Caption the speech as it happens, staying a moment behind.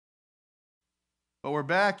But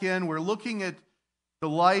we're looking at the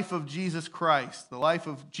life of Jesus Christ, the life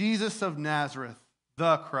of Jesus of Nazareth,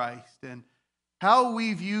 the Christ. And how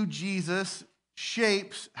we view Jesus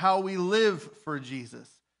shapes how we live for Jesus.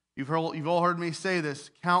 You've all heard me say this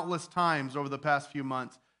countless times over the past few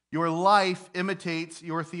months. Your life imitates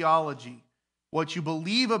your theology. What you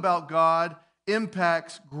believe about God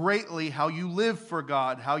impacts greatly how you live for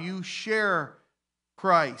God, how you share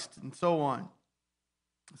Christ, and so on.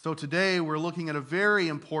 So today we're looking at a very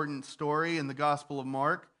important story in the Gospel of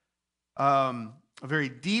Mark, a very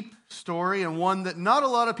deep story and one that not a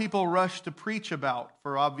lot of people rush to preach about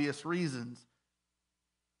for obvious reasons.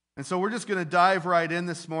 And so we're just going to dive right in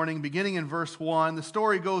this morning, beginning in verse 1. The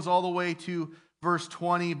story goes all the way to verse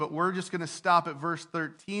 20, but we're just going to stop at verse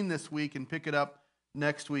 13 this week and pick it up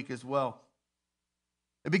next week as well.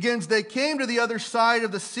 It begins, "They came to the other side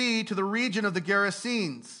of the sea, to the region of the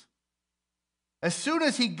Gerasenes. As soon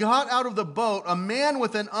as he got out of the boat, a man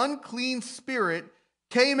with an unclean spirit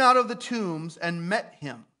came out of the tombs and met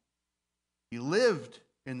him. He lived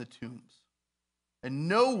in the tombs, and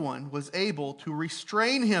no one was able to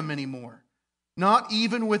restrain him anymore, not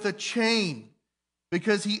even with a chain,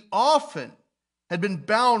 because he often had been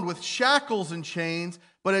bound with shackles and chains,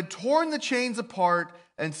 but had torn the chains apart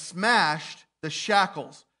and smashed the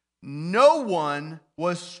shackles. No one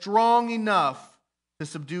was strong enough to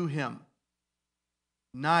subdue him.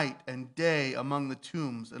 Night and day among the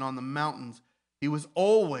tombs and on the mountains, he was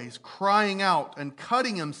always crying out and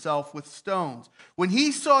cutting himself with stones. When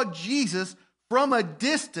he saw Jesus from a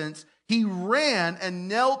distance, he ran and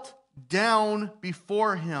knelt down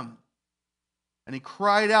before him. And he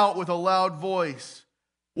cried out with a loud voice,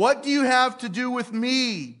 'What do you have to do with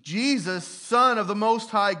me, Jesus, Son of the Most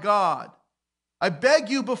High God? I beg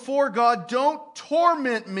you before God, don't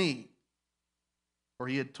torment me.' For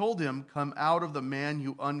he had told him, 'Come out of the man,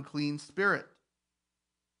 you unclean spirit.'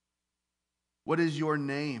 'What is your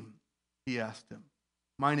name?' he asked him.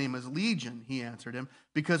 'My name is Legion,' he answered him,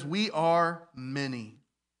 'because we are many.'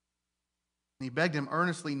 And he begged him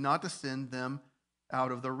earnestly not to send them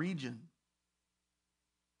out of the region.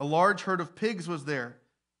 A large herd of pigs was there,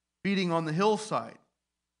 feeding on the hillside.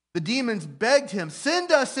 The demons begged him,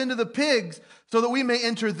 'Send us into the pigs so that we may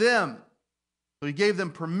enter them.' So he gave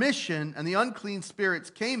them permission, and the unclean spirits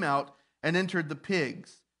came out and entered the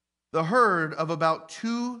pigs. The herd of about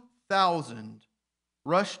 2,000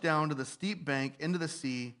 rushed down to the steep bank into the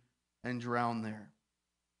sea and drowned there."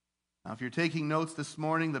 Now, if you're taking notes this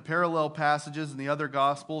morning, the parallel passages in the other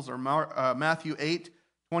Gospels are Matthew 8,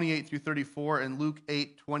 28 through 34, and Luke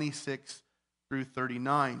 8, 26 through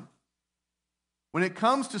 39. When it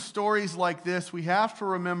comes to stories like this, we have to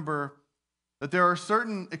remember that there are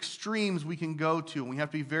certain extremes we can go to, and we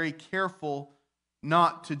have to be very careful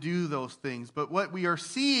not to do those things. But what we are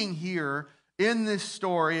seeing here in this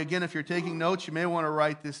story, again, if you're taking notes, you may want to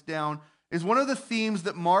write this down, is one of the themes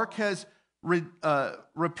that Mark has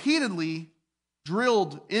repeatedly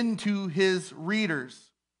drilled into his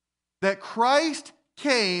readers, that Christ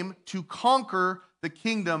came to conquer the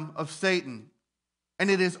kingdom of Satan.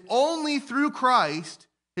 And it is only through Christ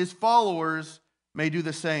his followers may do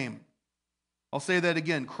the same. I'll say that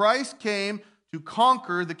again. Christ came to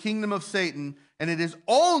conquer the kingdom of Satan, and it is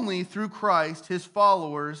only through Christ his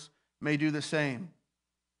followers may do the same.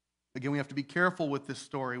 Again, we have to be careful with this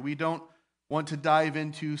story. We don't want to dive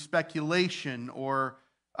into speculation or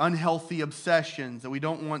unhealthy obsessions, and we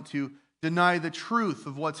don't want to deny the truth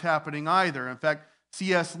of what's happening either. In fact,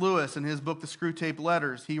 C.S. Lewis, in his book, The Screwtape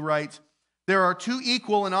Letters, he writes, "There are two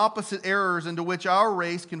equal and opposite errors into which our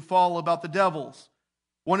race can fall about the devils.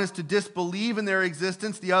 One is to disbelieve in their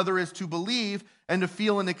existence, the other is to believe and to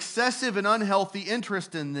feel an excessive and unhealthy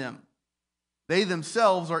interest in them. They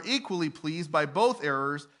themselves are equally pleased by both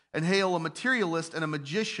errors and hail a materialist and a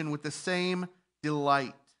magician with the same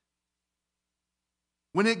delight."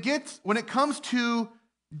 When it comes to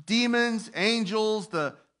demons, angels,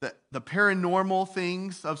 the paranormal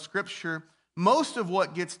things of Scripture, most of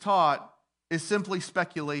what gets taught is simply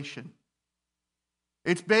speculation.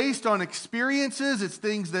 It's based on experiences. It's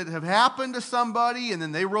things that have happened to somebody, and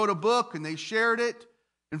then they wrote a book and they shared it.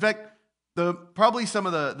 In fact, probably some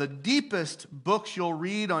of the deepest books you'll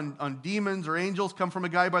read on demons or angels come from a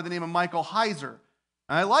guy by the name of Michael Heiser.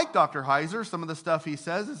 And I like Dr. Heiser. Some of the stuff he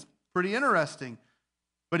says is pretty interesting.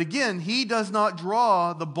 But again, he does not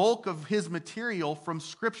draw the bulk of his material from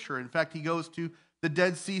Scripture. In fact, he goes to the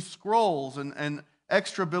Dead Sea Scrolls and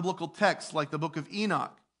extra biblical texts like the book of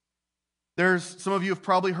Enoch. Some of you have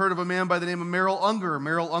probably heard of a man by the name of Merrill Unger.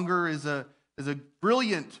 Merrill Unger is a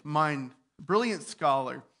brilliant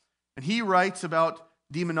scholar. And he writes about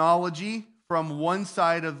demonology from one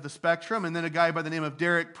side of the spectrum, and then a guy by the name of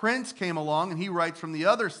Derek Prince came along, and he writes from the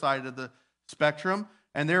other side of the spectrum,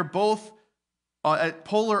 and they're both at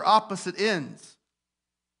polar opposite ends.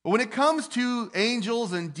 But when it comes to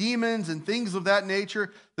angels and demons and things of that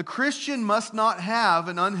nature, the Christian must not have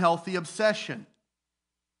an unhealthy obsession.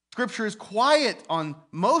 Scripture is quiet on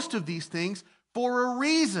most of these things for a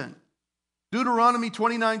reason. Deuteronomy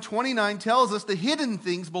 29:29 tells us the hidden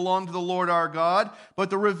things belong to the Lord our God, but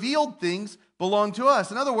the revealed things belong to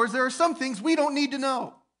us. In other words, there are some things we don't need to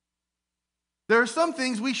know. There are some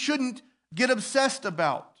things we shouldn't get obsessed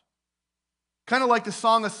about. Kind of like the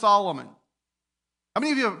Song of Solomon. How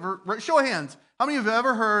many of you have, show of hands, how many of you have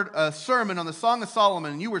ever heard a sermon on the Song of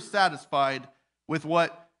Solomon and you were satisfied with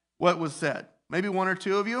what was said? Maybe one or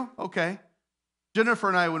two of you? Okay. Jennifer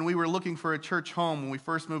and I, when we were looking for a church home, when we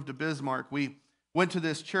first moved to Bismarck, we went to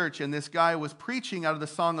this church, and this guy was preaching out of the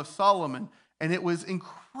Song of Solomon, and it was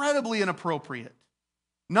incredibly inappropriate.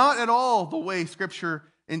 Not at all the way Scripture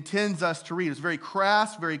intends us to read. It was very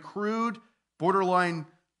crass, very crude, borderline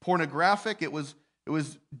pornographic. It was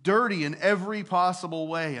dirty in every possible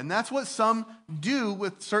way, and that's what some do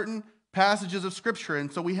with certain passages of Scripture,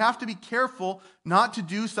 and so we have to be careful not to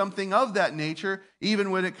do something of that nature,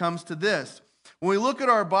 even when it comes to this. When we look at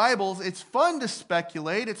our Bibles, it's fun to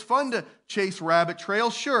speculate, it's fun to chase rabbit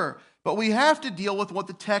trails, sure, but we have to deal with what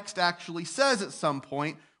the text actually says at some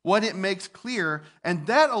point, what it makes clear, and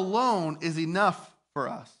that alone is enough for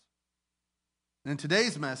us. And in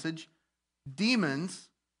today's message, demons,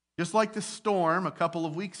 just like the storm a couple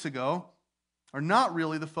of weeks ago, are not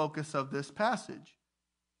really the focus of this passage.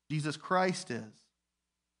 Jesus Christ is.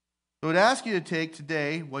 So I'd ask you to take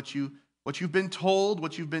today what you've been told,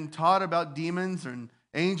 what you've been taught about demons and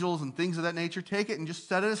angels and things of that nature. Take it and just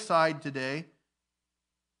set it aside today.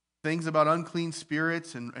 Things about unclean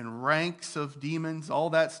spirits and ranks of demons, all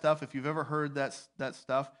that stuff. If you've ever heard that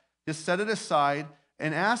stuff, just set it aside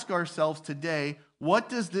and ask ourselves today, what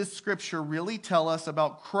does this Scripture really tell us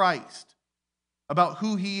about Christ, about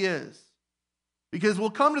who He is? Because we'll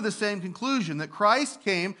come to the same conclusion, that Christ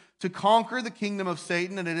came to conquer the kingdom of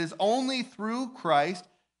Satan, and it is only through Christ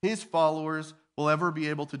His followers will ever be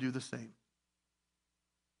able to do the same.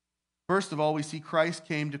 First of all, we see Christ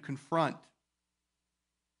came to confront.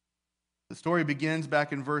 The story begins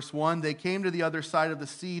back in verse 1. They came to the other side of the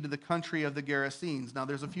sea, to the country of the Gerasenes. Now,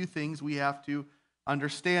 there's a few things we have to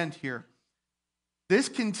understand here. This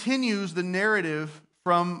continues the narrative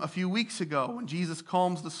from a few weeks ago when Jesus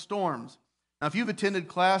calms the storms. Now, if you've attended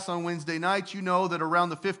class on Wednesday nights, you know that around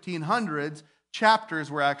the 1500s,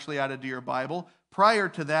 chapters were actually added to your Bible. Prior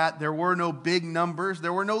to that, there were no big numbers.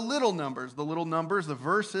 There were no little numbers. The little numbers, the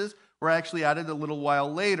verses, were actually added a little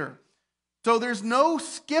while later. So there's no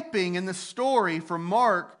skipping in the story from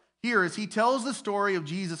Mark here as he tells the story of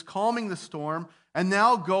Jesus calming the storm and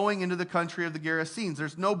now going into the country of the Gerasenes.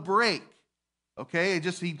 There's no break. Okay?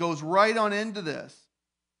 He goes right on into this.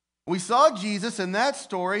 We saw Jesus in that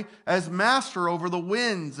story as master over the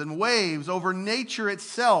winds and waves, over nature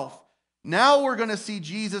itself. Now we're going to see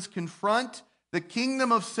Jesus confront the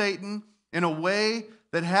kingdom of Satan in a way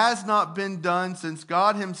that has not been done since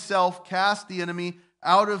God Himself cast the enemy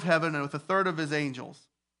out of heaven with a third of His angels.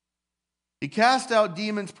 He cast out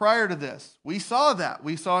demons prior to this. We saw that.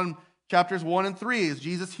 We saw in chapters 1 and 3 as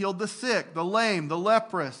Jesus healed the sick, the lame, the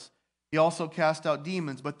leprous. He also cast out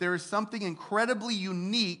demons. But there is something incredibly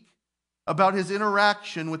unique about His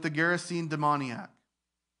interaction with the Gerasene demoniac.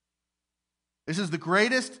 This is the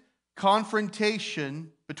greatest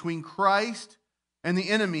confrontation between Christ and the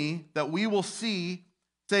enemy that we will see,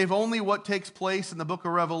 save only what takes place in the book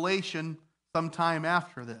of Revelation sometime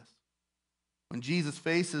after this. When Jesus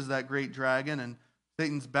faces that great dragon and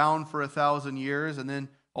Satan's bound for 1,000 years and then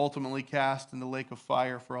ultimately cast in the lake of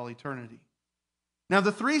fire for all eternity. Now,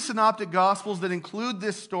 the three synoptic gospels that include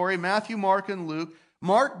this story, Matthew, Mark, and Luke,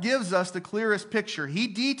 Mark gives us the clearest picture. He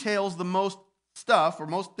details the most stuff or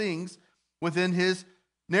most things within his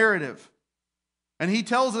narrative. And he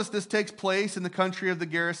tells us this takes place in the country of the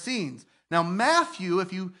Gerasenes. Now, Matthew,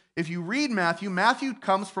 if you read Matthew, Matthew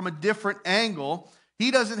comes from a different angle.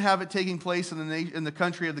 He doesn't have it taking place in the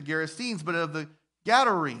country of the Gerasenes, but of the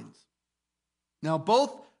Gadarenes. Now,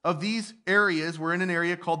 both of these areas were in an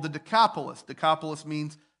area called the Decapolis. Decapolis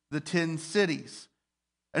means the 10 cities.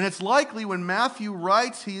 And it's likely when Matthew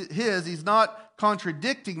writes he's not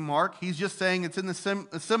contradicting Mark. He's just saying it's in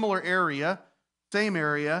a similar area, same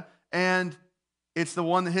area, and it's the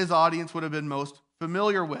one that his audience would have been most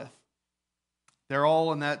familiar with. They're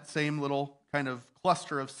all in that same little kind of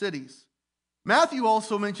cluster of cities. Matthew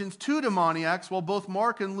also mentions 2 demoniacs, while both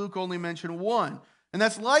Mark and Luke only mention 1. And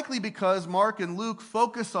that's likely because Mark and Luke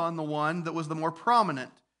focus on the one that was the more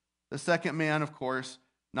prominent. The second man, of course,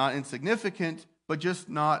 not insignificant, but just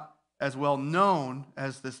not as well known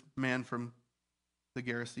as this man from the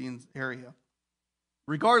Gerasene area.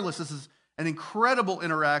 Regardless, this is an incredible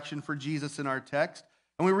interaction for Jesus in our text.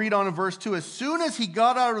 And we read on in verse 2, as soon as he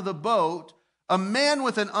got out of the boat, a man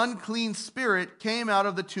with an unclean spirit came out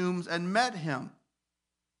of the tombs and met him.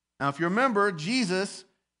 Now, if you remember, Jesus,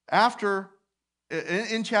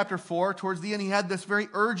 in chapter 4, towards the end, he had this very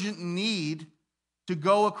urgent need to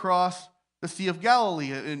go across the Sea of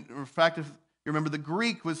Galilee. In fact, if you remember, the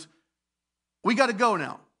Greek was, we got to go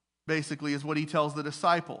now, basically, is what he tells the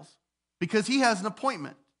disciples. Because he has an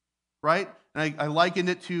appointment, right? And I likened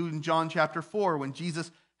it to in John chapter 4, when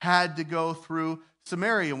Jesus had to go through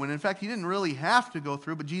Samaria, when in fact he didn't really have to go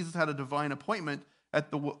through, but Jesus had a divine appointment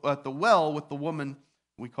at the well with the woman,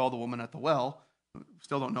 we call the woman at the well,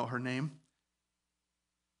 still don't know her name.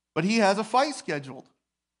 But he has a fight scheduled.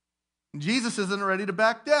 Jesus isn't ready to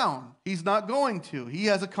back down. He's not going to. He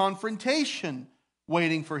has a confrontation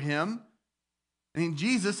waiting for him. And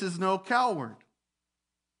Jesus is no coward.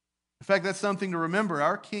 In fact, that's something to remember.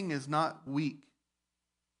 Our King is not weak.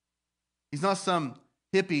 He's not some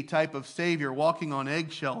hippie type of savior walking on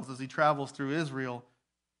eggshells as he travels through Israel.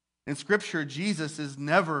 In Scripture, Jesus is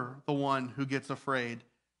never the one who gets afraid.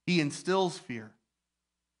 He instills fear.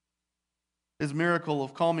 His miracle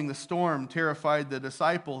of calming the storm terrified the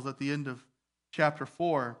disciples at the end of chapter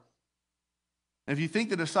 4. And if you think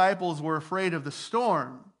the disciples were afraid of the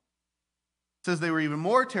storm, it says they were even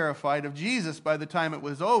more terrified of Jesus by the time it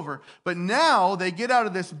was over. But now they get out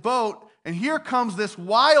of this boat, and here comes this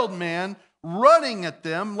wild man running at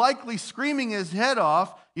them, likely screaming his head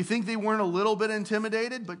off. You think they weren't a little bit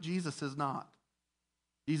intimidated? But Jesus is not.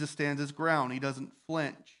 Jesus stands his ground. He doesn't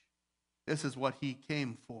flinch. This is what he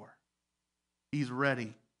came for. He's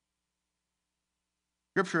ready.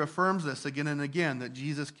 Scripture affirms this again and again, that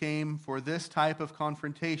Jesus came for this type of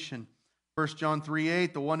confrontation. 1 John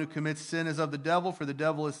 3:8, the one who commits sin is of the devil, for the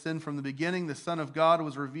devil has sinned from the beginning. The Son of God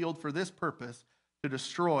was revealed for this purpose, to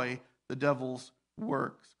destroy the devil's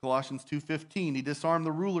works. Colossians 2:15, he disarmed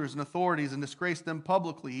the rulers and authorities and disgraced them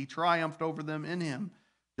publicly. He triumphed over them in him.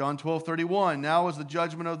 John 12:31, now is the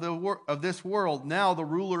judgment of this world. Now the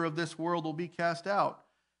ruler of this world will be cast out.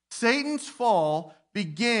 Satan's fall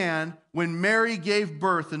began when Mary gave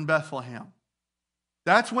birth in Bethlehem.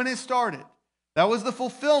 That's when it started. That was the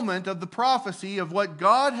fulfillment of the prophecy of what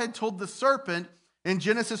God had told the serpent in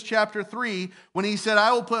Genesis chapter 3, when he said,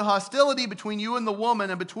 I will put hostility between you and the woman,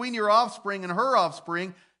 and between your offspring and her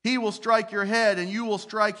offspring. He will strike your head, and you will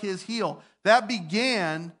strike his heel. That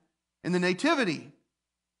began in the Nativity.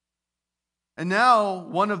 And now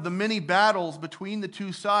one of the many battles between the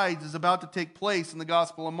two sides is about to take place in the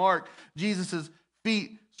Gospel of Mark. Jesus'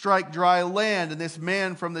 feet strike dry land, and this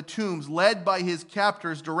man from the tombs, led by his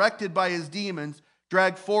captors, directed by his demons,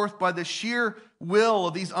 dragged forth by the sheer will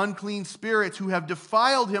of these unclean spirits who have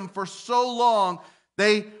defiled him for so long,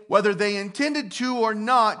 whether they intended to or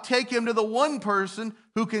not, take him to the one person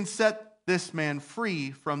who can set this man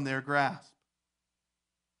free from their grasp.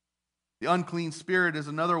 The unclean spirit is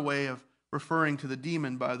another way of referring to the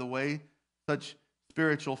demon, by the way. Such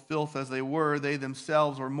spiritual filth as they were, they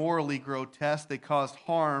themselves were morally grotesque. They caused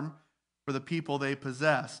harm for the people they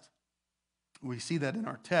possessed. We see that in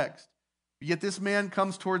our text. Yet this man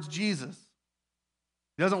comes towards Jesus.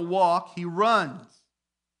 He doesn't walk, he runs.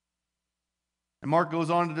 And Mark goes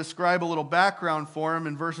on to describe a little background for him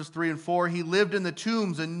in verses 3 and 4. He lived in the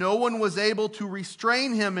tombs, and no one was able to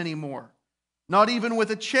restrain him anymore, not even with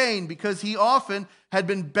a chain, because he often had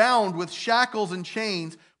been bound with shackles and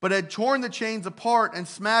chains, but had torn the chains apart and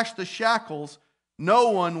smashed the shackles. No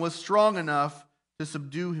one was strong enough to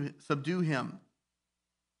subdue him.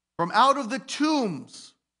 From out of the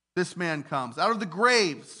tombs, this man comes, out of the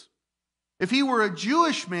graves. If he were a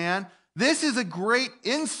Jewish man, this is a great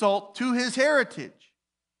insult to his heritage.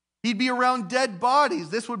 He'd be around dead bodies.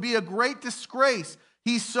 This would be a great disgrace.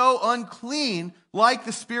 He's so unclean, like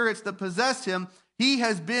the spirits that possess him. He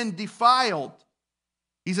has been defiled.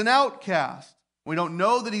 He's an outcast. We don't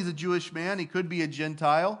know that he's a Jewish man. He could be a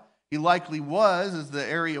Gentile. He likely was, as the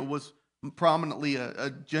area was prominently a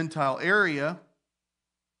Gentile area.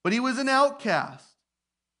 But he was an outcast.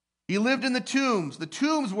 He lived in the tombs. The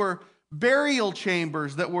tombs were burial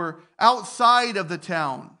chambers that were outside of the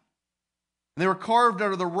town. And they were carved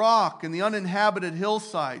out of the rock and the uninhabited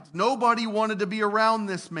hillsides. Nobody wanted to be around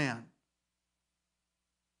this man.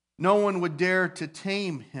 No one would dare to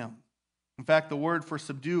tame him. In fact, the word for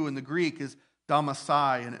subdue in the Greek is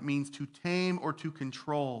damasai, and it means to tame or to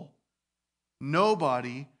control.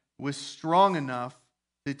 Nobody was strong enough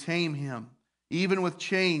to tame him. Even with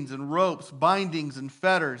chains and ropes, bindings and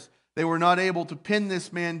fetters, they were not able to pin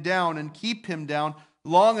this man down and keep him down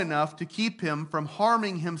long enough to keep him from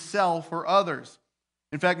harming himself or others.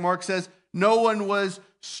 In fact, Mark says, no one was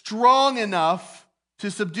strong enough to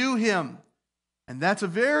subdue him. And that's a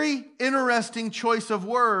very interesting choice of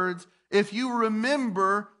words if you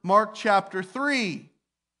remember Mark chapter 3.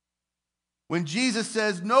 When Jesus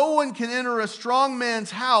says, no one can enter a strong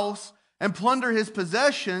man's house and plunder his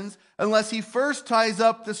possessions unless he first ties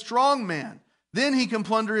up the strong man. Then he can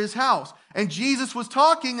plunder his house. And Jesus was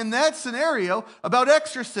talking in that scenario about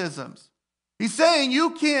exorcisms. He's saying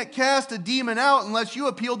you can't cast a demon out unless you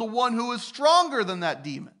appeal to one who is stronger than that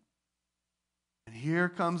demon. And here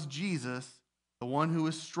comes Jesus, the one who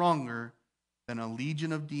is stronger than a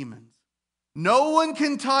legion of demons. No one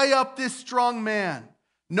can tie up this strong man.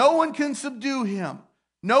 No one can subdue him.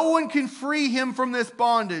 No one can free him from this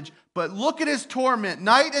bondage. But look at his torment.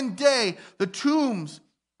 Night and day,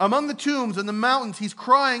 among the tombs and the mountains, he's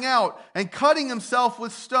crying out and cutting himself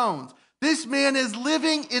with stones. This man is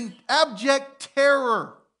living in abject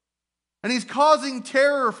terror. And he's causing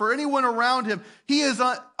terror for anyone around him. He is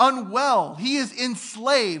unwell. He is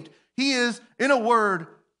enslaved. He is, in a word,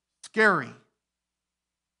 scary.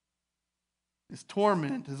 His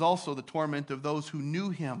torment is also the torment of those who knew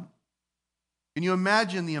him. Can you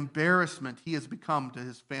imagine the embarrassment he has become to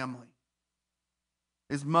his family?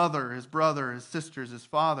 His mother, his brother, his sisters, his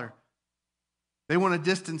father. They want to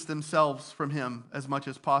distance themselves from him as much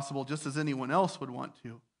as possible, just as anyone else would want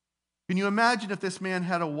to. Can you imagine if this man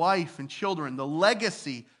had a wife and children, the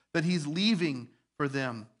legacy that he's leaving for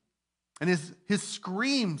them? And his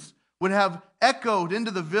screams would have echoed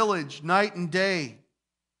into the village night and day.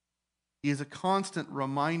 He is a constant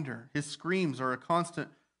reminder. His screams are a constant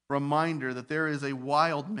reminder that there is a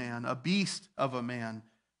wild man, a beast of a man,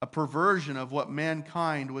 a perversion of what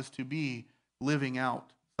mankind was to be living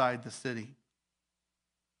outside the city.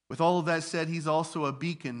 With all of that said, he's also a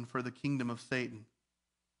beacon for the kingdom of Satan.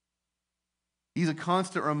 He's a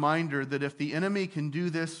constant reminder that if the enemy can do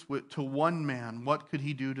this to one man, what could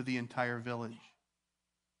he do to the entire village?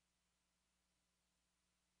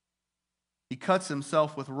 He cuts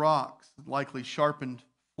himself with rocks, likely sharpened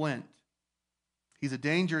flint. He's a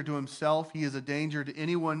danger to himself. He is a danger to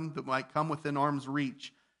anyone that might come within arm's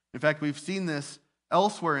reach. In fact, we've seen this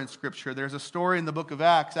elsewhere in Scripture. There's a story in the book of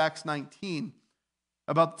Acts, Acts 19,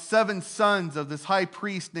 about 7 sons of this high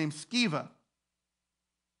priest named Sceva.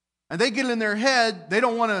 And they get in their head, they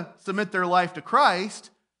don't want to submit their life to Christ,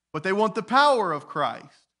 but they want the power of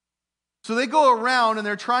Christ. So they go around and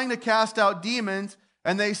they're trying to cast out demons,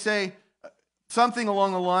 and they say something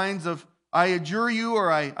along the lines of, I adjure you,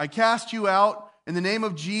 or I cast you out in the name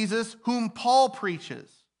of Jesus, whom Paul preaches.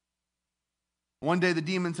 One day the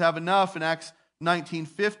demons have enough. In Acts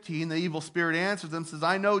 19:15, the evil spirit answers them, says,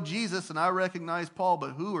 I know Jesus and I recognize Paul,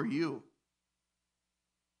 but who are you?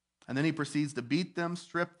 And then he proceeds to beat them,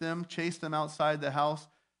 strip them, chase them outside the house,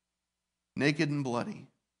 naked and bloody.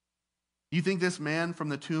 Do you think this man from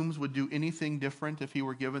the tombs would do anything different if he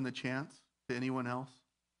were given the chance to anyone else?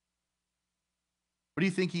 What do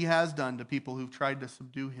you think he has done to people who've tried to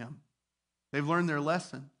subdue him? They've learned their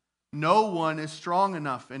lesson. No one is strong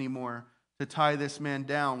enough anymore to tie this man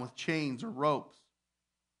down with chains or ropes.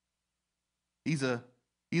 He's a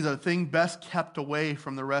thing best kept away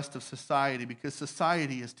from the rest of society because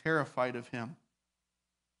society is terrified of him.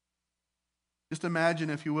 Just imagine,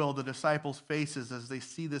 if you will, the disciples' faces as they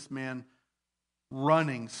see this man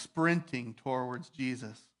running, sprinting towards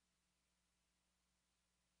Jesus.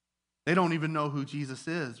 They don't even know who Jesus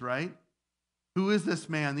is, right? Who is this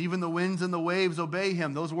man? Even the winds and the waves obey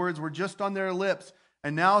him. Those words were just on their lips.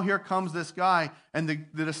 And now here comes this guy. And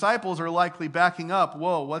the disciples are likely backing up.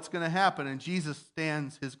 Whoa, what's going to happen? And Jesus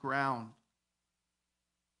stands his ground.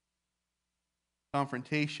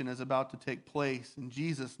 Confrontation is about to take place. And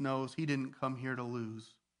Jesus knows he didn't come here to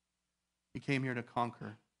lose. He came here to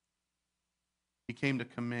conquer. He came to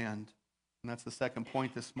command. And that's the second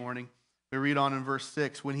point this morning. We read on in verse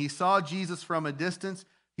 6. When he saw Jesus from a distance,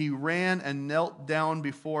 he ran and knelt down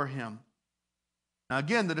before him. Now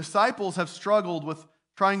again, the disciples have struggled with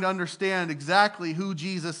trying to understand exactly who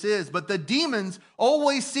Jesus is, but the demons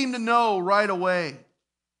always seem to know right away.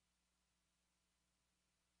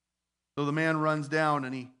 So the man runs down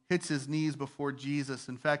and he hits his knees before Jesus.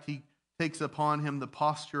 In fact, he takes upon him the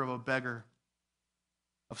posture of a beggar,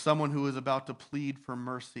 of someone who is about to plead for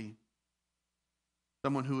mercy.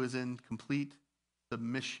 Someone who is in complete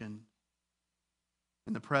submission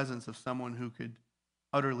in the presence of someone who could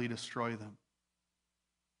utterly destroy them.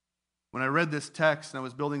 When I read this text and I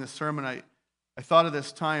was building a sermon, I thought of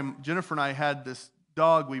this time. Jennifer and I had this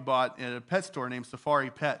dog we bought at a pet store named Safari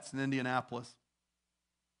Pets in Indianapolis.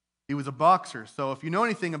 He was a boxer. So if you know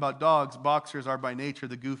anything about dogs, boxers are by nature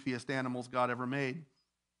the goofiest animals God ever made.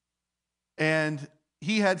 And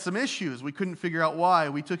he had some issues. We couldn't figure out why.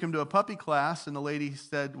 We took him to a puppy class, and the lady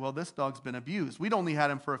said, well, this dog's been abused. We'd only had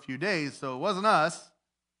him for a few days, so it wasn't us.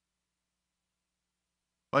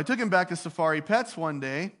 Well, I took him back to Safari Pets one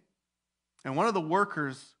day, and one of the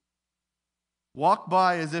workers walked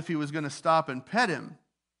by as if he was going to stop and pet him.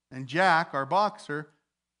 And Jack, our boxer,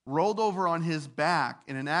 rolled over on his back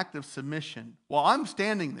in an act of submission while I'm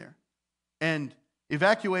standing there and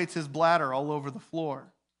evacuates his bladder all over the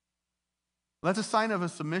floor. Well, that's a sign of a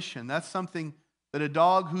submission. That's something that a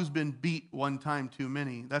dog who's been beat one time too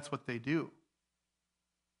many, that's what they do.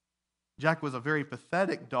 Jack was a very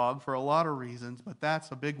pathetic dog for a lot of reasons, but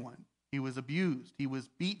that's a big one. He was abused, he was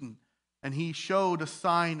beaten, and he showed a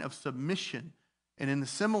sign of submission. And in a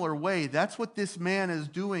similar way, that's what this man is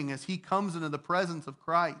doing as he comes into the presence of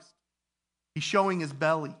Christ. He's showing his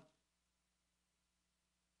belly.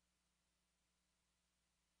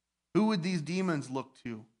 Who would these demons look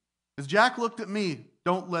to? As Jack looked at me,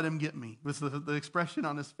 don't let him get me, was the expression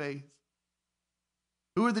on his face.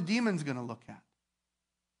 Who are the demons going to look at?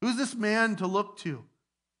 Who's this man to look to?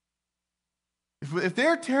 If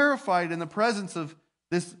they're terrified in the presence of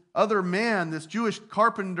this other man, this Jewish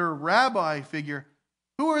carpenter rabbi figure,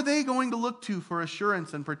 who are they going to look to for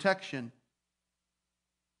assurance and protection?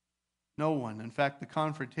 No one. In fact, the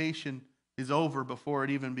confrontation is over before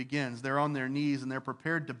it even begins. They're on their knees and they're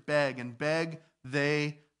prepared to beg, and beg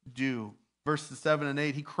they do. Verses 7 and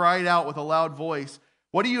 8, he cried out with a loud voice,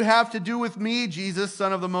 what do you have to do with me, Jesus,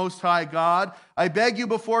 Son of the Most High God? I beg you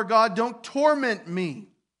before God, don't torment me.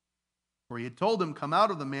 For he had told him, come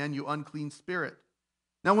out of the man, you unclean spirit.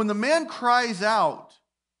 Now, when the man cries out,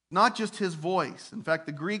 not just his voice. In fact,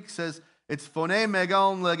 the Greek says it's phone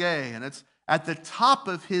megon lege, and it's at the top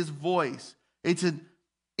of his voice. It's an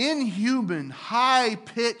inhuman,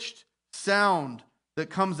 high-pitched sound that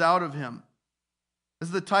comes out of him. This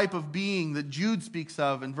is the type of being that Jude speaks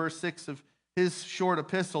of in verse 6 of his short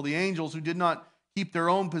epistle, the angels who did not keep their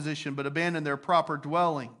own position but abandoned their proper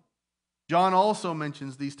dwelling. John also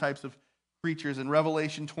mentions these types of creatures in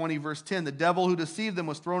Revelation 20, verse 10. The devil who deceived them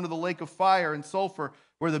was thrown to the lake of fire and sulfur,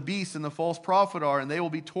 where the beast and the false prophet are, and they will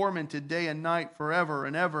be tormented day and night forever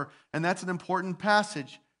and ever. And that's an important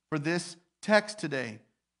passage for this text today,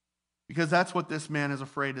 because that's what this man is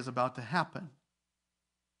afraid is about to happen.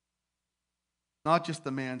 Not just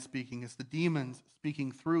the man speaking, it's the demons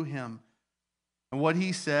speaking through him. And what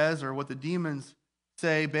he says, or what the demons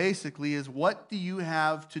say basically, is, what do you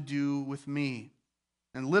have to do with me?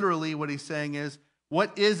 And literally what he's saying is,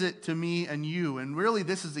 what is it to me and you? And really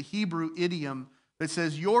this is a Hebrew idiom that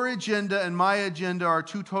says your agenda and my agenda are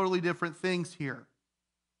two totally different things here.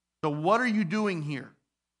 So what are you doing here?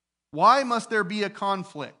 Why must there be a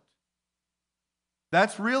conflict?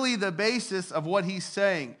 That's really the basis of what he's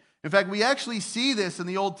saying. In fact, we actually see this in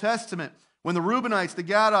the Old Testament when the Reubenites, the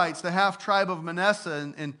Gadites, the half-tribe of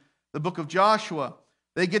Manasseh in the book of Joshua,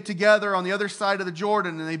 they get together on the other side of the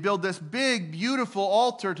Jordan and they build this big, beautiful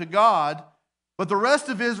altar to God, but the rest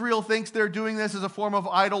of Israel thinks they're doing this as a form of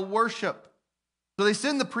idol worship. So they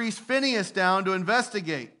send the priest Phinehas down to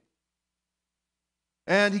investigate.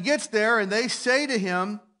 And he gets there and they say to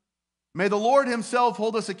him, may the Lord himself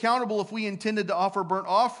hold us accountable if we intended to offer burnt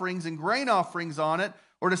offerings and grain offerings on it,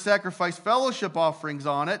 or to sacrifice fellowship offerings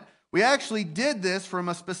on it. We actually did this from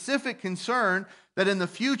a specific concern that in the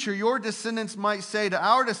future your descendants might say to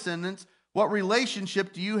our descendants, what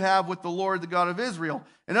relationship do you have with the Lord, the God of Israel?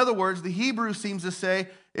 In other words, the Hebrew seems to say,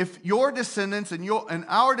 if your descendants and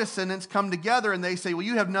our descendants come together and they say, well,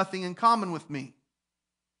 you have nothing in common with me.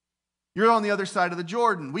 You're on the other side of the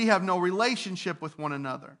Jordan. We have no relationship with one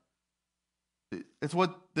another. It's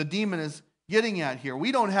what the demon is getting at here.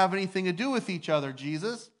 We don't have anything to do with each other,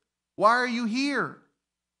 Jesus. Why are you here?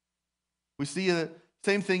 We see the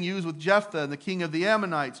same thing used with Jephthah, the king of the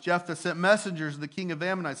Ammonites. Jephthah sent messengers to the king of the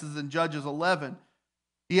Ammonites. This is in Judges 11.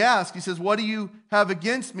 He asks, he says, what do you have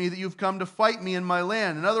against me that you've come to fight me in my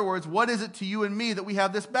land? In other words, what is it to you and me that we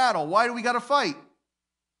have this battle? Why do we got to fight?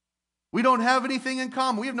 We don't have anything in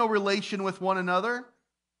common. We have no relation with one another.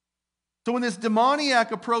 So when this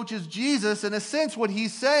demoniac approaches Jesus, in a sense, what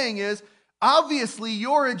he's saying is, obviously,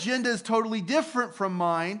 your agenda is totally different from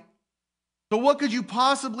mine. So what could you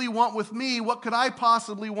possibly want with me? What could I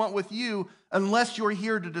possibly want with you unless you're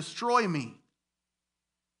here to destroy me?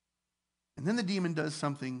 And then the demon does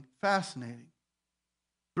something fascinating.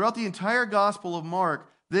 Throughout the entire Gospel of Mark,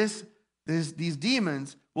 these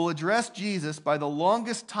demons will address Jesus by the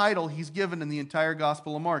longest title he's given in the entire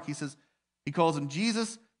Gospel of Mark. He says, He calls him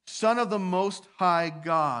Jesus, Son of the Most High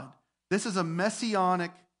God. This is a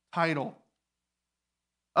messianic title.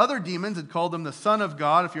 Other demons had called him the Son of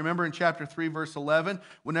God. If you remember in chapter 3, verse 11,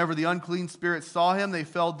 whenever the unclean spirits saw him, they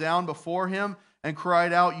fell down before him and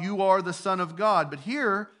cried out, "You are the Son of God." But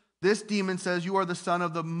here, this demon says, "You are the Son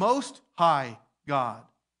of the Most High God."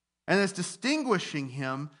 And it's distinguishing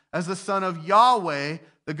him as the Son of Yahweh,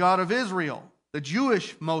 the God of Israel, the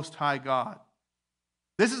Jewish Most High God.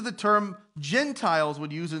 This is the term Gentiles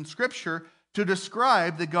would use in Scripture to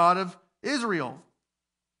describe the God of Israel.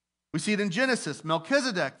 We see it in Genesis.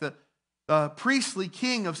 Melchizedek, the priestly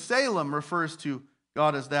king of Salem, refers to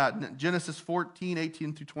God as that. In Genesis 14,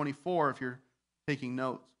 18 through 24, if you're taking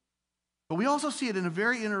notes. But we also see it in a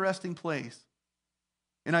very interesting place.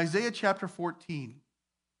 In Isaiah chapter 14,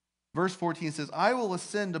 verse 14, it says, "I will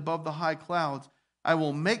ascend above the high clouds. I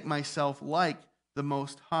will make myself like the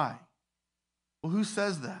Most High." Well, who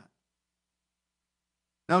says that?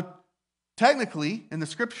 Now, technically, in the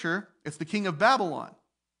Scripture, it's the king of Babylon.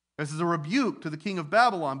 This is a rebuke to the king of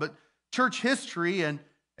Babylon. But church history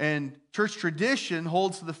and church tradition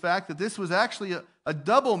holds to the fact that this was actually a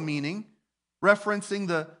double meaning, referencing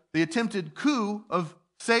the attempted coup of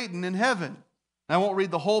Satan in heaven. And I won't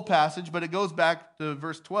read the whole passage, but it goes back to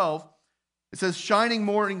verse 12. It says, "Shining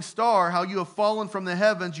morning star, how you have fallen from the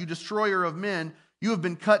heavens, you destroyer of men. You have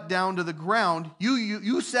been cut down to the ground.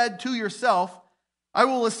 You said to yourself, I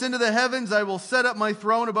will ascend to the heavens. I will set up my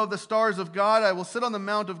throne above the stars of God. I will sit on the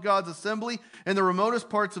mount of God's assembly in the remotest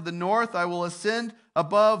parts of the north. I will ascend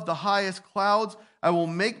above the highest clouds. I will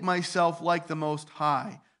make myself like the Most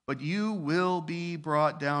High. But you will be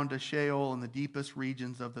brought down to Sheol in the deepest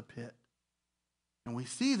regions of the pit." And we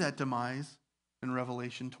see that demise in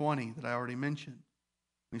Revelation 20 that I already mentioned.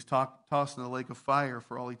 He's tossed in the lake of fire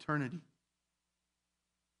for all eternity.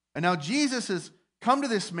 And now Jesus has come to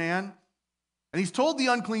this man, and he's told the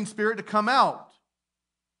unclean spirit to come out.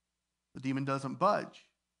 The demon doesn't budge.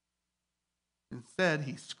 Instead,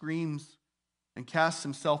 he screams and casts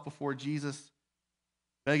himself before Jesus,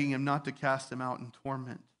 begging him not to cast him out in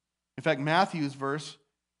torment. In fact, Matthew's verse,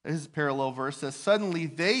 his parallel verse, says, "Suddenly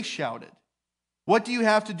they shouted, 'What do you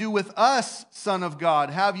have to do with us, Son of God?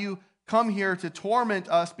 Have you come here to torment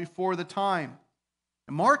us before the time?'"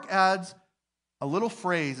 And Mark adds a little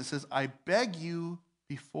phrase that says, "I beg you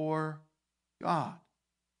before God."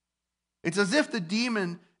 It's as if the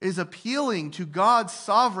demon is appealing to God's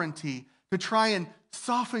sovereignty to try and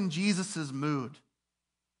soften Jesus' mood.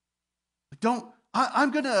 I'm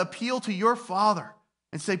going to appeal to your Father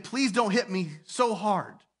and say, "Please don't hit me so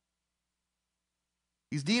hard."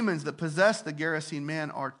 These demons that possess the Gerasene man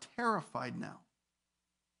are terrified now.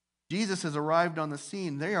 Jesus has arrived on the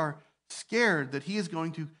scene. They are scared that he is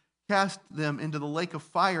going to cast them into the lake of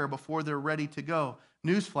fire before they're ready to go.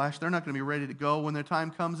 Newsflash, they're not going to be ready to go when their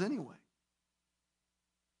time comes anyway.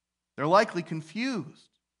 They're likely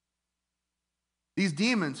confused. These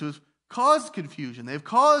demons who have caused confusion, they've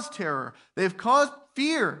caused terror, they've caused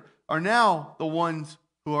fear, are now the ones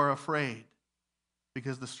who are afraid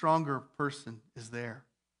because the stronger person is there.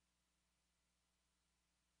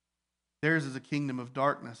 Theirs is a kingdom of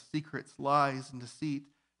darkness, secrets, lies, and deceit.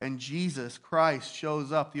 And Jesus Christ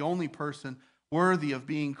shows up, the only person worthy of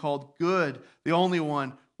being called good, the only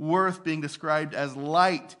one worth being described as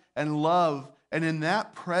light and love. And in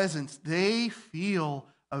that presence, they feel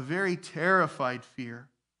a very terrified fear.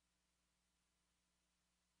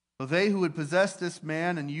 So they who would possess this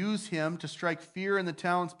man and use him to strike fear in the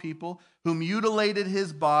townspeople, who mutilated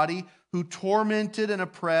his body, who tormented and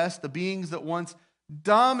oppressed the beings that once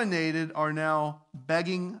dominated, are now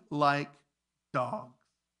begging like dogs.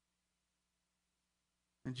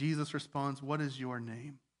 And Jesus responds, "What is your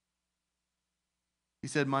name?" He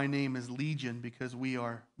said, "My name is Legion, because we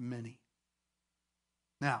are many."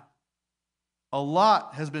 Now, a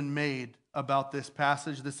lot has been made about this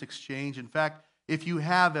passage, this exchange. In fact, if you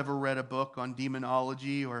have ever read a book on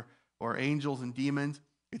demonology or angels and demons,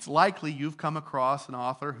 it's likely you've come across an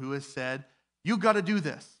author who has said, "You've got to do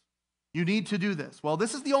this. You need to do this." Well,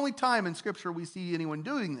 this is the only time in Scripture we see anyone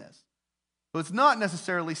doing this. So it's not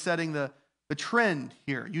necessarily setting the trend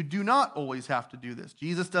here. You do not always have to do this.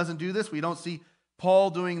 Jesus doesn't do this. We don't see Paul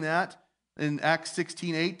doing that in Acts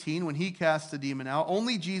 16:18 when he casts the demon out.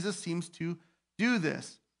 Only Jesus seems to do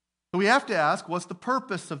this. So we have to ask, what's the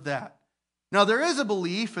purpose of that? Now, there is a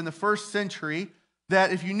belief in the first century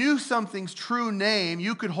that if you knew something's true name,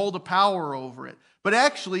 you could hold a power over it. But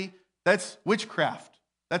actually, that's witchcraft.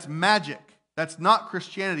 That's magic. That's not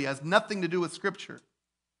Christianity. It has nothing to do with Scripture.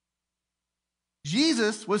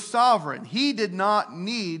 Jesus was sovereign. He did not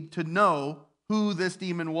need to know who this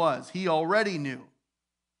demon was. He already knew.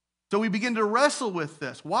 So we begin to wrestle with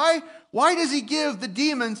this. Why does he give the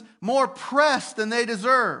demons more press than they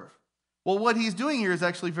deserve? Well, what he's doing here is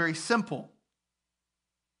actually very simple.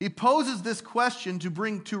 He poses this question to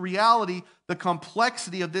bring to reality the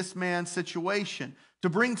complexity of this man's situation, to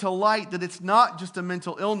bring to light that it's not just a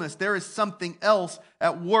mental illness. There is something else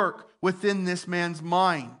at work within this man's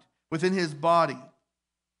mind, within his body.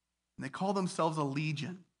 And they call themselves a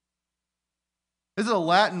legion. This is a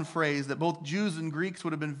Latin phrase that both Jews and Greeks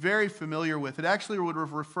would have been very familiar with. It actually would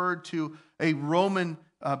have referred to a Roman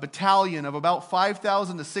battalion of about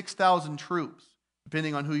 5,000 to 6,000 troops.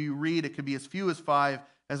 Depending on who you read, it could be as few as 5,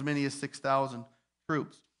 as many as 6,000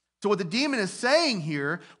 troops. So what the demon is saying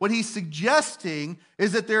here, what he's suggesting,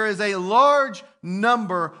 is that there is a large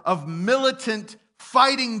number of militant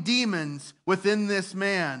fighting demons within this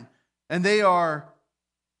man, and they are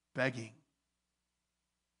begging.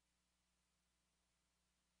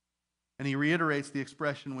 And he reiterates the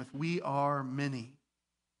expression with, "We are many."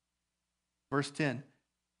 Verse 10,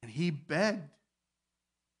 and he begged.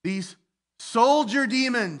 These soldier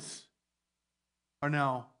demons are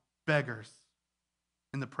now beggars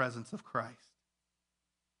in the presence of Christ.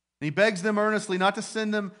 And he begs them earnestly not to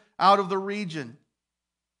send them out of the region.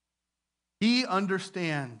 He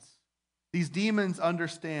understands, these demons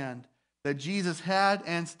understand, that Jesus had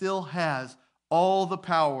and still has all the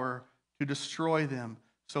power to destroy them,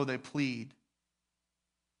 so they plead.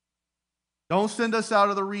 Don't send us out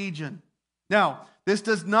of the region. Now, this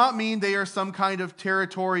does not mean they are some kind of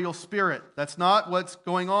territorial spirit. That's not what's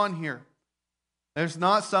going on here. There's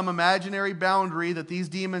not some imaginary boundary that these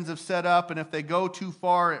demons have set up, and if they go too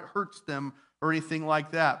far, it hurts them or anything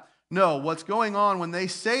like that. No, what's going on when they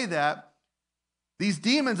say that, these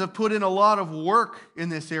demons have put in a lot of work in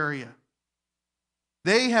this area.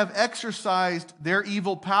 They have exercised their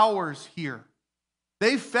evil powers here.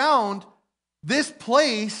 They found this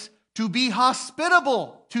place to be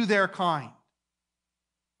hospitable to their kind.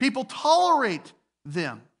 People tolerate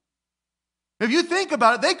them. If you think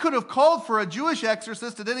about it, they could have called for a Jewish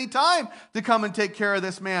exorcist at any time to come and take care of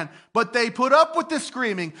this man. But they put up with the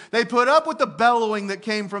screaming. They put up with the bellowing that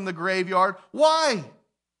came from the graveyard. Why?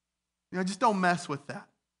 Just don't mess with that.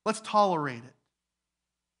 Let's tolerate it.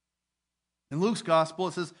 In Luke's gospel,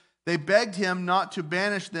 it says, they begged him not to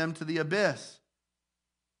banish them to the abyss.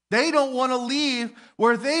 They don't want to leave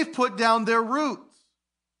where they've put down their roots.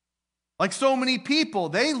 Like so many people,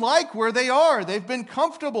 they like where they are. They've been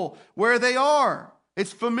comfortable where they are.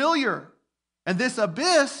 It's familiar. And this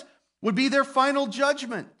abyss would be their final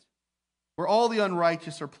judgment, where all the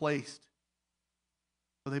unrighteous are placed.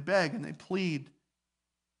 So they beg and they plead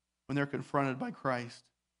when they're confronted by Christ.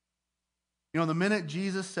 The minute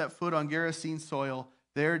Jesus set foot on Gerasene soil,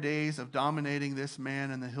 their days of dominating this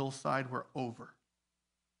man and the hillside were over.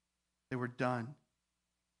 They were done.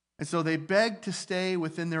 And so they begged to stay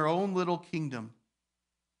within their own little kingdom.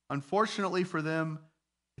 Unfortunately for them,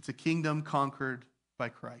 it's a kingdom conquered by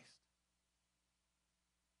Christ.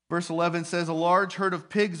 Verse 11 says, a large herd of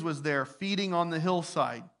pigs was there, feeding on the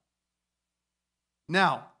hillside.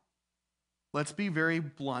 Now, let's be very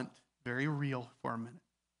blunt, very real for a minute.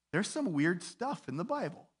 There's some weird stuff in the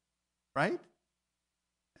Bible, right?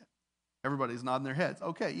 Everybody's nodding their heads.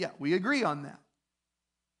 Okay, yeah, we agree on that.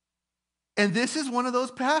 And this is one of those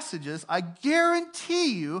passages, I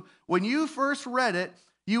guarantee you, when you first read it,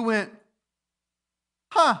 you went,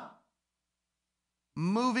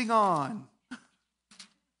 moving on.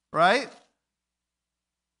 Right?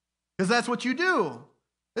 Because that's what you do.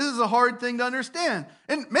 This is a hard thing to understand.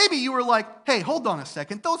 And maybe you were like, hey, hold on a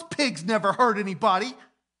second. Those pigs never hurt anybody.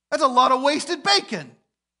 That's a lot of wasted bacon.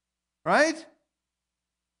 Right?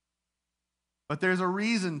 But there's a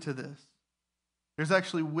reason to this. There's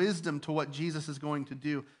actually wisdom to what Jesus is going to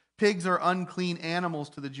do. Pigs are unclean animals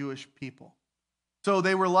to the Jewish people. So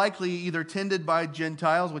they were likely either tended by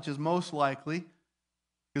Gentiles, which is most likely,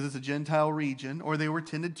 because it's a Gentile region, or they were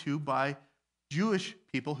tended to by Jewish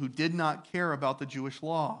people who did not care about the Jewish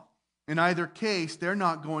law. In either case, they're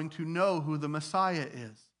not going to know who the Messiah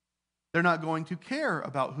is. They're not going to care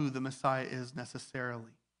about who the Messiah is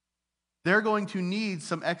necessarily. They're going to need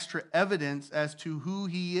some extra evidence as to who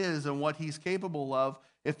he is and what he's capable of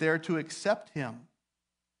if they're to accept him.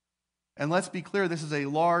 And let's be clear, this is a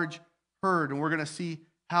large herd, and we're going to see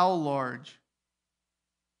how large.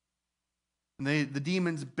 And the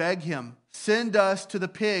demons beg him, send us to the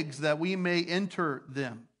pigs that we may enter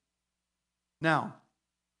them. Now,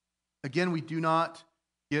 again, we do not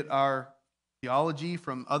get our theology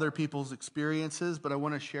from other people's experiences, but I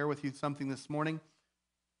want to share with you something this morning.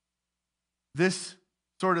 This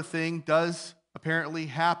sort of thing does apparently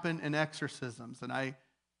happen in exorcisms, and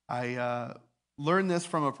I learned this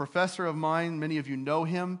from a professor of mine. Many of you know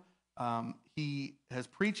him. He has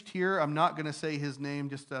preached here. I'm not going to say his name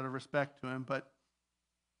just out of respect to him, but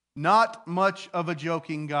not much of a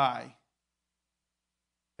joking guy.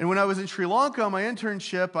 And when I was in Sri Lanka on my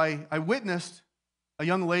internship, I witnessed a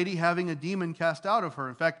young lady having a demon cast out of her.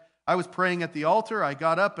 In fact, I was praying at the altar. I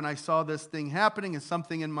got up and I saw this thing happening, and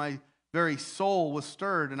something in my very soul was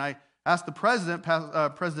stirred. And I asked the president,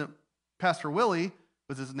 Pastor Willie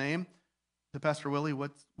was his name, to Pastor Willie,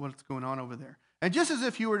 what's going on over there? And just as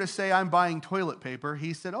if you were to say, I'm buying toilet paper,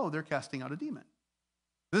 he said, oh, they're casting out a demon.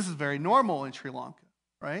 This is very normal in Sri Lanka,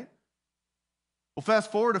 right? Well,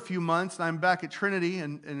 fast forward a few months, and I'm back at Trinity,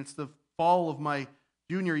 and it's the fall of my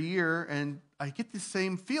junior year, and I get the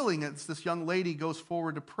same feeling as this young lady goes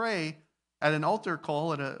forward to pray at an altar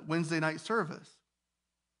call at a Wednesday night service.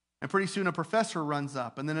 And pretty soon a professor runs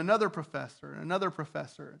up, and then another professor, and another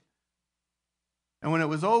professor. And when it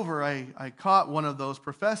was over, I caught one of those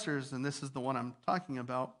professors, and this is the one I'm talking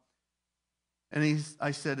about. And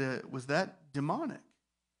I said, was that demonic?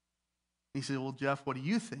 He said, well, Jeff, what do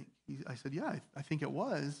you think? I said, yeah, I think it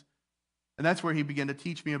was. And that's where he began to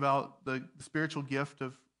teach me about the spiritual gift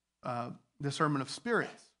of discernment of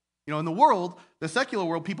spirits. You know, in the world, the secular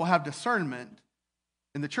world, people have discernment.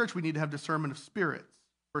 In the church, we need to have discernment of spirits.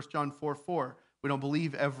 1 John 4:4, we don't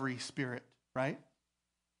believe every spirit, right?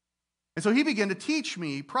 And so he began to teach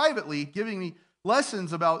me privately, giving me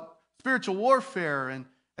lessons about spiritual warfare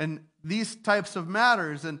and these types of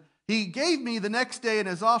matters. And he gave me the next day in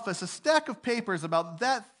his office a stack of papers about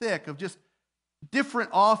that thick of just different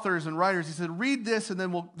authors and writers. He said, read this and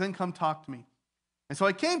then come talk to me. And so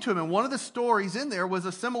I came to him, and one of the stories in there was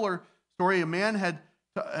a similar story. A man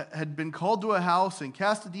had been called to a house and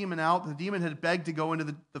cast a demon out. The demon had begged to go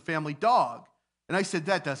into the family dog. And I said,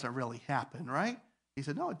 that doesn't really happen, right? He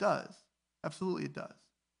said, no, it does. Absolutely it does.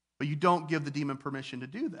 But you don't give the demon permission to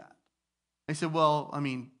do that. I said, well, I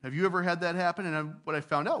mean, have you ever had that happen? And what I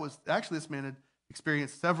found out was actually this man had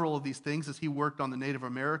experienced several of these things as he worked on the Native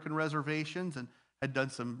American reservations and had done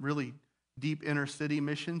some really deep inner city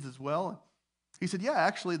missions as well. And he said, yeah,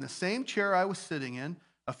 actually, in the same chair I was sitting in,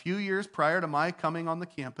 a few years prior to my coming on the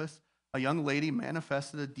campus, a young lady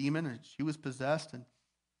manifested a demon, and she was possessed. And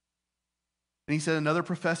he said another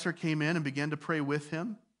professor came in and began to pray with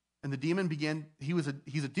him. And the demon he's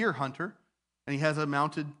a deer hunter, and he has a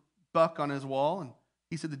mounted buck on his wall. And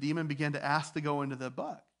he said the demon began to ask to go into the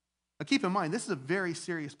buck. Now keep in mind, this is a very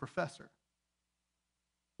serious professor.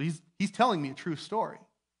 He's telling me a true story.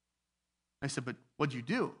 I said, but what'd you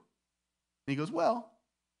do? And he goes, well,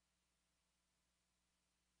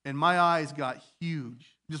 and my eyes got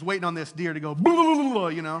huge, just waiting on this deer to go, blah, blah, blah, blah,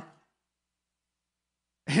 you know.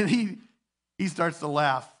 And he starts to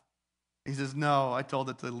laugh. He says, no, I told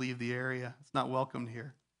it to leave the area. It's not welcomed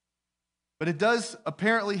here. But it does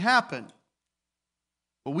apparently happen.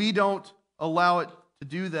 But we don't allow it to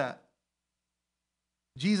do that.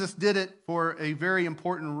 Jesus did it for a very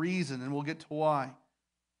important reason, and we'll get to why.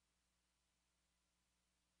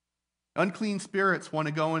 Unclean spirits want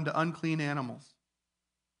to go into unclean animals.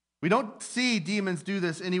 We don't see demons do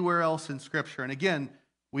this anywhere else in Scripture. And again,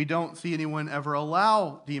 we don't see anyone ever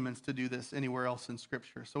allow demons to do this anywhere else in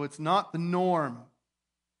Scripture. So it's not the norm.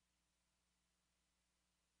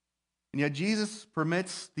 And yet Jesus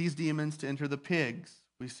permits these demons to enter the pigs.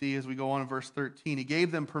 We see as we go on in verse 13, he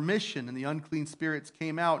gave them permission, and the unclean spirits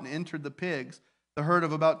came out and entered the pigs. The herd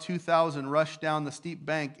of about 2,000 rushed down the steep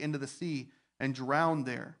bank into the sea and drowned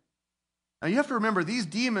there. Now you have to remember, these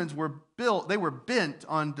demons were bent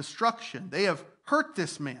on destruction. They have hurt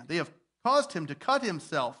this man. They have caused him to cut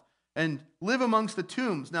himself and live amongst the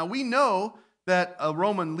tombs. Now we know that a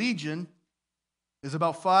Roman legion is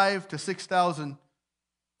about 5,000 to 6,000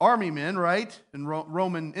 army men, right? And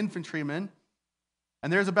Roman infantrymen.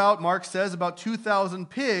 And there's Mark says, about 2,000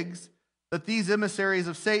 pigs that these emissaries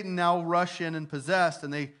of Satan now rush in and possess,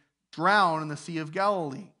 and they drown in the Sea of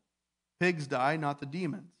Galilee. Pigs die, not the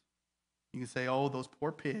demons. You can say, oh, those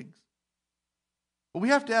poor pigs. But we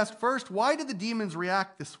have to ask first, why did the demons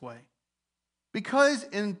react this way? Because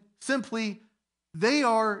they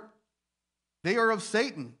are of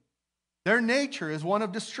Satan. Their nature is one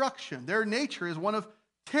of destruction. Their nature is one of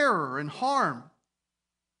terror and harm.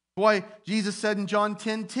 That's why Jesus said in John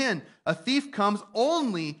 10:10, a thief comes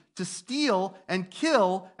only to steal and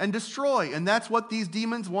kill and destroy. And that's what these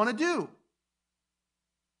demons want to do.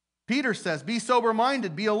 Peter says, be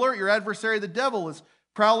sober-minded, be alert. Your adversary, the devil, is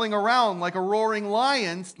prowling around like a roaring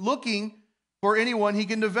lion, looking for anyone he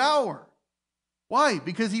can devour. Why?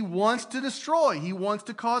 Because he wants to destroy. He wants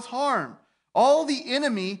to cause harm. All the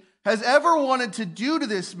enemy has ever wanted to do to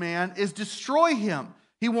this man is destroy him.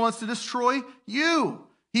 He wants to destroy you.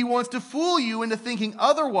 He wants to fool you into thinking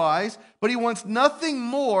otherwise, but he wants nothing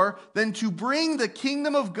more than to bring the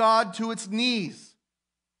kingdom of God to its knees.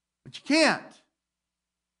 But you can't.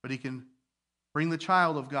 But he can bring the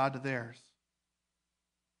child of God to theirs.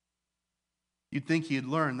 You'd think he'd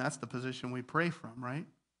learn that's the position we pray from, right?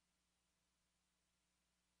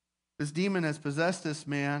 This demon has possessed this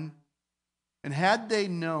man, and had they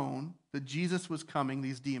known that Jesus was coming,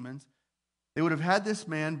 these demons, they would have had this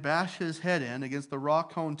man bash his head in against the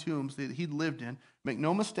rock-hewn tombs that he'd lived in. Make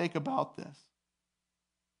no mistake about this.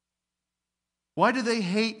 Why do they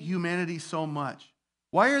hate humanity so much?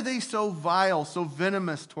 Why are they so vile, so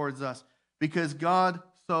venomous towards us? Because God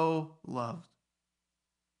so loves.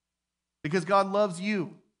 Because God loves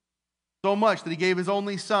you so much that he gave his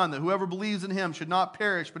only son, that whoever believes in him should not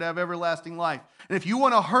perish but have everlasting life. And if you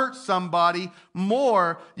want to hurt somebody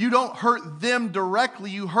more, you don't hurt them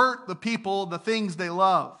directly. You hurt the people, the things they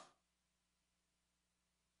love.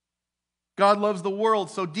 God loves the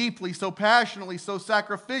world so deeply, so passionately, so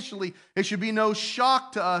sacrificially. It should be no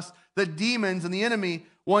shock to us that demons and the enemy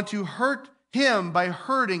want to hurt him by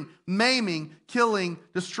hurting, maiming, killing,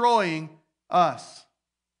 destroying us.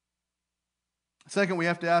 Second, we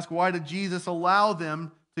have to ask, why did Jesus allow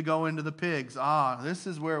them to go into the pigs? This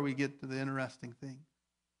is where we get to the interesting thing.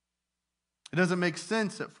 It doesn't make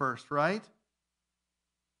sense at first, right?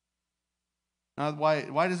 Now,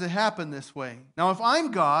 why does it happen this way? Now, if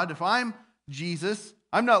I'm God, if I'm Jesus,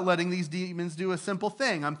 I'm not letting these demons do a simple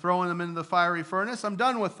thing. I'm throwing them into the fiery furnace. I'm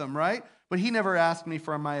done with them, right? But he never asked me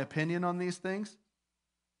for my opinion on these things.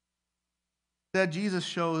 Instead, Jesus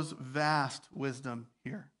shows vast wisdom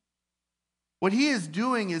here. What he is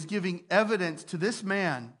doing is giving evidence to this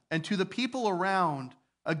man and to the people around.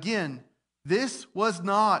 Again, this was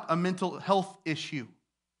not a mental health issue.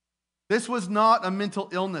 This was not a mental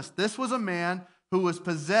illness. This was a man who was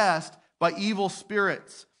possessed by evil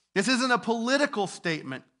spirits. This isn't a political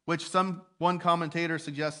statement, which one commentator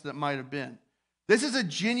suggests it might have been. This is a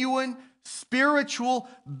genuine spiritual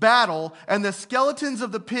battle, and the skeletons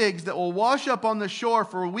of the pigs that will wash up on the shore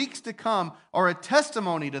for weeks to come are a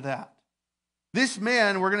testimony to that. This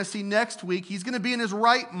man, we're going to see next week, he's going to be in his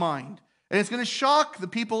right mind. And it's going to shock the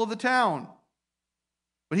people of the town.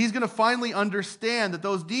 But he's going to finally understand that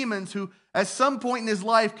those demons who at some point in his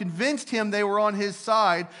life convinced him they were on his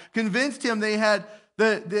side, convinced him they had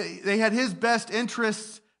his best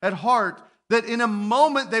interests at heart, that in a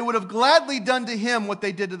moment they would have gladly done to him what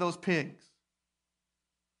they did to those pigs.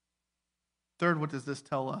 Third, what does this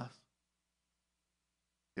tell us?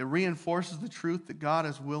 It reinforces the truth that God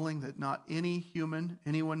is willing that not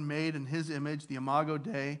anyone made in his image, the Imago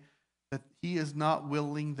Dei, that he is not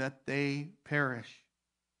willing that they perish.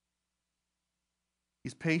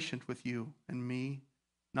 He's patient with you and me,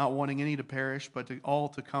 not wanting any to perish, but all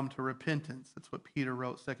to come to repentance. That's what Peter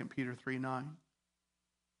wrote, 2 Peter 3:9.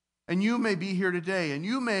 And you may be here today, and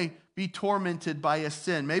you may be tormented by a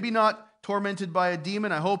sin. Maybe not tormented by a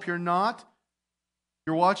demon. I hope you're not.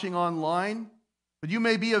 You're watching online. But you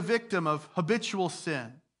may be a victim of habitual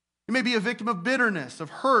sin. You may be a victim of bitterness,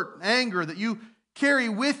 of hurt, anger that you carry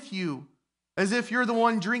with you as if you're the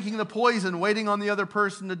one drinking the poison, waiting on the other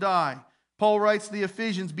person to die. Paul writes to the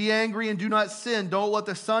Ephesians, be angry and do not sin. Don't let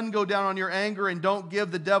the sun go down on your anger, and don't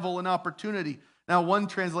give the devil an opportunity. Now, one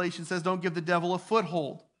translation says don't give the devil a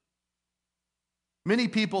foothold. Many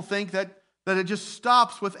people think that it just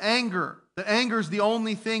stops with anger, that anger is the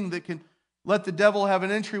only thing that can let the devil have an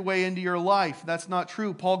entryway into your life. That's not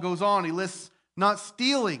true. Paul goes on. He lists not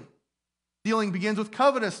stealing. Stealing begins with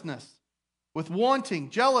covetousness, with wanting,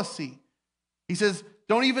 jealousy. He says,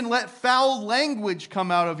 don't even let foul language come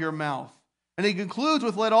out of your mouth. And he concludes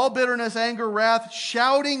with, let all bitterness, anger, wrath,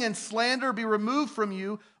 shouting, and slander be removed from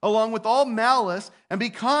you, along with all malice, and be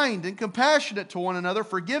kind and compassionate to one another,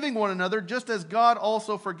 forgiving one another, just as God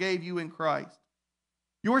also forgave you in Christ.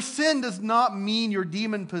 Your sin does not mean you're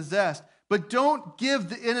demon-possessed. But don't give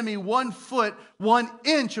the enemy 1 foot, 1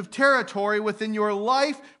 inch of territory within your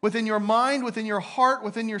life, within your mind, within your heart,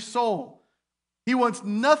 within your soul. He wants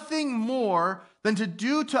nothing more than to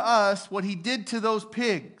do to us what he did to those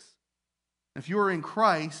pigs. If you are in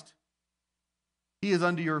Christ, he is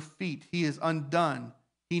under your feet. He is undone.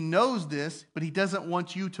 He knows this, but he doesn't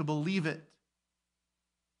want you to believe it.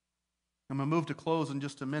 I'm going to move to close in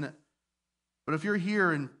just a minute. But if you're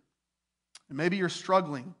here and maybe you're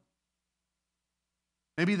struggling,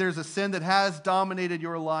 maybe there's a sin that has dominated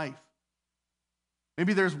your life.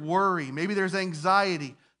 Maybe there's worry. Maybe there's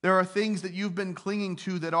anxiety. There are things that you've been clinging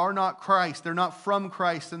to that are not Christ. They're not from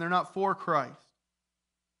Christ, and they're not for Christ.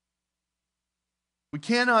 We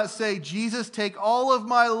cannot say, Jesus, take all of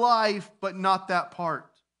my life, but not that part.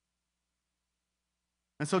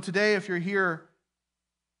 And so today, if you're here,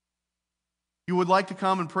 you would like to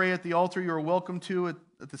come and pray at the altar, you are welcome to at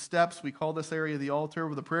the steps. We call this area the altar,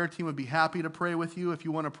 where the prayer team would be happy to pray with you. If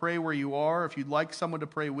you want to pray where you are, if you'd like someone to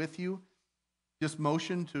pray with you, just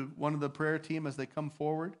motion to one of the prayer team as they come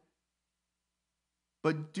forward.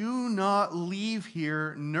 But do not leave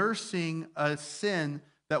here nursing a sin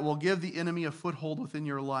that will give the enemy a foothold within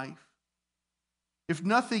your life. If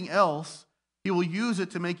nothing else, he will use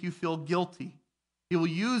it to make you feel guilty. He will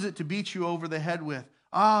use it to beat you over the head with.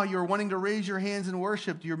 You're wanting to raise your hands in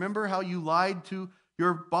worship. Do you remember how you lied to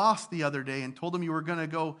your boss the other day and told him you were going to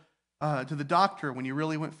go to the doctor when you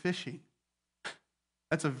really went fishing?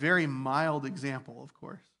 That's a very mild example, of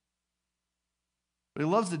course. But he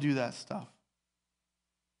loves to do that stuff.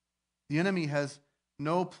 The enemy has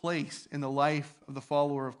no place in the life of the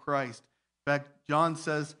follower of Christ. In fact, John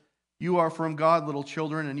says, "You are from God, little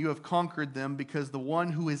children, and you have conquered them, because the one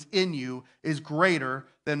who is in you is greater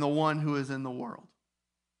than the one who is in the world."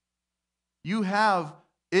 You have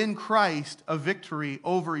in Christ a victory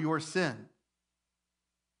over your sin.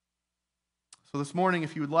 So this morning,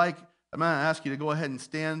 if you would like, I'm going to ask you to go ahead and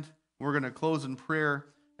stand. We're going to close in prayer.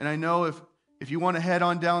 And I know if you want to head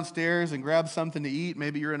on downstairs and grab something to eat,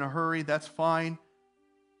 maybe you're in a hurry, that's fine.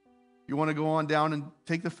 If you want to go on down and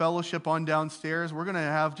take the fellowship on downstairs, we're going to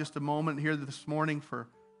have just a moment here this morning for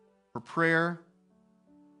prayer.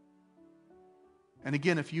 And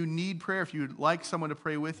again, if you need prayer, if you'd like someone to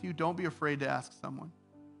pray with you, don't be afraid to ask someone.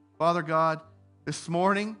 Father God, this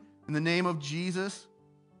morning, in the name of Jesus,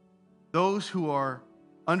 those who are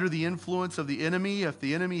under the influence of the enemy, if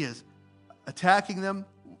the enemy is attacking them,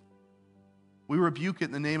 we rebuke it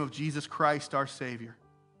in the name of Jesus Christ, our Savior.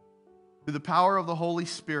 Through the power of the Holy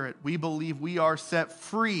Spirit, we believe we are set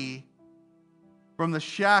free from the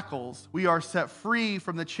shackles. We are set free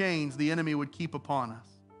from the chains the enemy would keep upon us.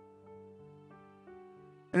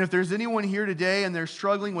 And if there's anyone here today and they're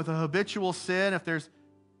struggling with a habitual sin, if there's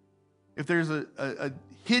a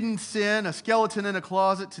hidden sin, a skeleton in a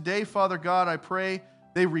closet, today, Father God, I pray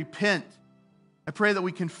they repent. I pray that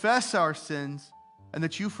we confess our sins and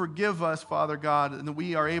that you forgive us, Father God, and that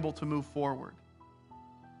we are able to move forward.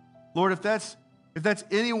 Lord, if that's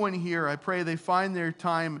anyone here, I pray they find their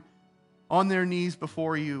time on their knees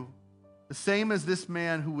before you, the same as this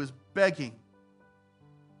man who was begging.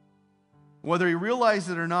 Whether he realized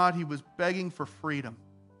it or not, he was begging for freedom.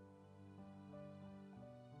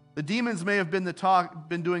 The demons may have been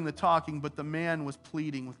doing the talking, but the man was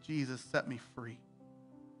pleading with Jesus, "Set me free."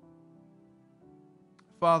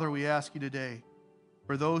 Father, we ask you today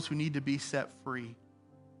for those who need to be set free,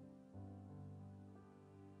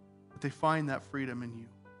 that they find that freedom in you.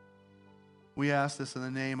 We ask this in the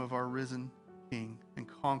name of our risen King and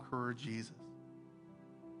conqueror, Jesus.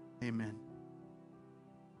 Amen.